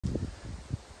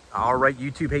All right,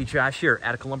 YouTube, hey, Josh here,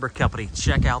 Attica Lumber Company.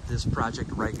 Check out this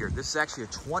project right here. This is actually a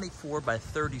 24 by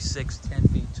 36, 10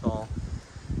 feet tall.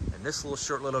 And this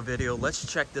short little video, let's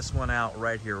check this one out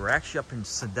right here. We're actually up in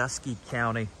Sandusky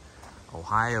County,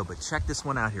 Ohio, but check this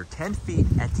one out here. 10 feet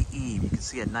at the eave. You can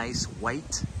see a nice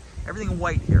white, everything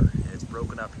white here. And it's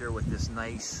broken up here with this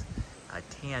nice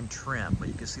tan trim. But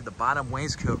you can see the bottom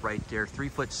wainscot right there,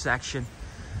 3-foot section.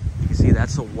 You can see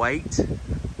that's a white.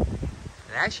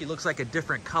 It actually looks like a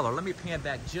different color. Let me pan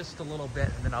back just a little bit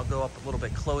and then I'll go up a little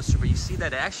bit closer. But you see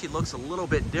that it actually looks a little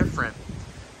bit different,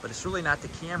 but it's really not the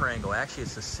camera angle. Actually,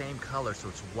 it's the same color. So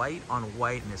it's white on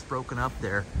white and it's broken up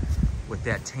there with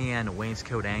that tan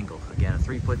wainscot angle. Again, a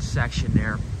 3-foot section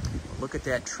there. But look at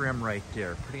that trim right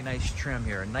there. Pretty nice trim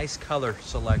here. A nice color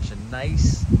selection.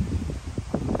 Nice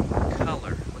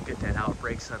color. Look at that, how it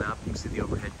breaks that up. You can see the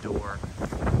overhead door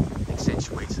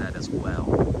accentuates that as well.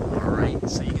 All right,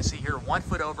 so you can see here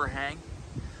 1-foot overhang.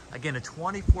 Again, a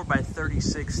 24 by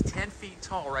 36, 10 feet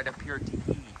tall right up here at the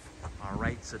eave. All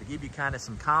right, so to give you kind of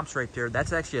some comps right there,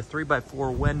 that's actually a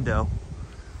 3x4 window.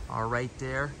 All right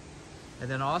there. And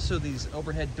then also these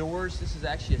overhead doors, this is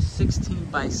actually a 16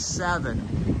 by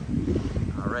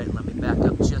 7. All right, let me back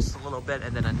up just a little bit.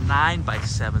 And then a 9 by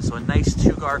 7, so a nice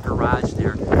 2-car garage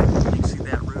there. You can see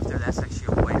that roof there, that's actually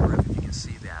a white roof. You can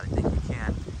see that, I think you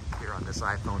can here on this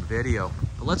iPhone video.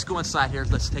 But let's go inside here,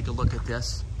 let's take a look at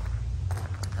this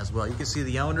as well. You can see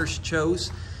the owners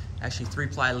chose actually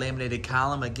 3-ply laminated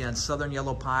column. Again, southern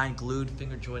yellow pine, glued,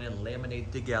 finger jointed,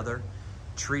 laminated together,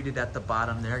 treated at the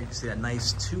bottom there. You can see that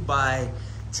nice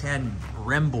 2x10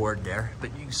 rim board there.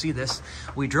 But you can see this,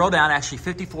 we drilled down actually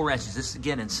 54 inches. This is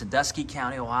again in Sandusky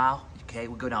County, Ohio. Okay,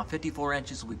 we go down 54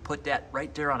 inches. We put that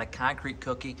right there on a concrete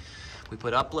cookie. We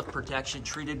put uplift protection,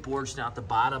 treated boards down at the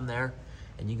bottom there.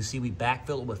 And you can see we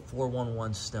backfill it with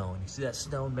 411 stone. You see that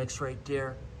stone mix right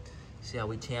there? See how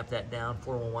we tamp that down?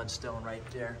 411 stone right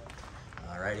there.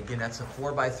 All right, again, that's a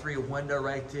 4x3 window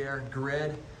right there,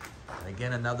 grid. And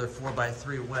again, another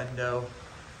 4x3 window.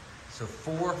 So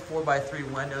 4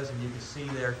 4x3 windows, and you can see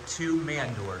there 2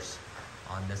 man doors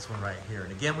on this one right here.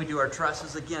 And again, we do our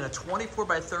trusses. Again, a 24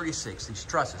 by 36, these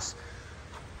trusses.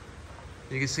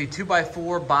 You can see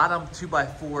 2x4 bottom,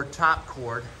 2x4 top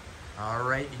cord. All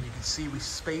right, and you can see we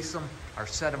space them or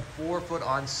set them 4 foot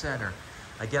on center.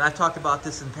 Again, I've talked about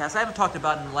this in the past. I haven't talked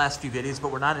about it in the last few videos, but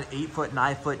we're not an 8-foot,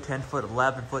 9-foot, 10-foot,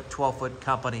 11-foot, 12-foot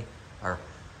company or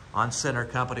on center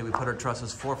company. We put our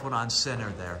trusses 4 foot on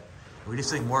center there. We just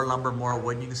think more lumber, more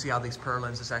wood. You can see how these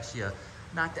purlins, it's actually a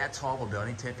not that tall of a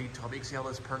building, 10 feet tall, but you can see how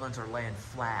those purlins are laying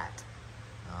flat.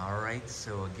 All right,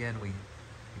 so again,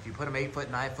 if you put them 8-foot,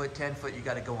 9-foot, 10-foot, you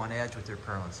got to go on edge with your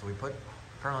purlins. So we put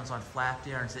purlins on flat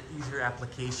there, and it's an easier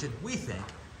application, we think,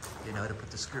 you know, to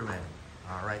put the screw in.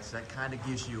 All right, so that kind of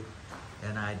gives you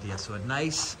an idea. So a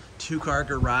nice 2-car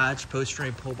garage,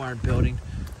 post-frame pole barn building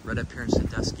right up here in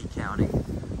Sandusky County.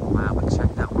 Wow, but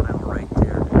check that one out right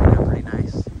there. Yeah, pretty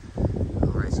nice.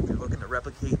 All right, so if you're looking to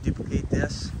replicate, duplicate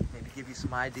this, maybe give you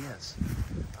some ideas.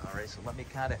 All right, so let me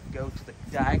kind of go to the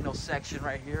diagonal section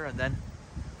right here, and then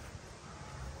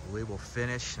we will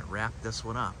finish and wrap this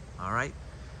one up. All right.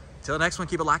 Till the next one,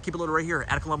 keep it locked, keep it loaded right here,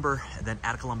 Attica Lumber, and then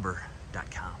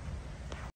atticalumber.com.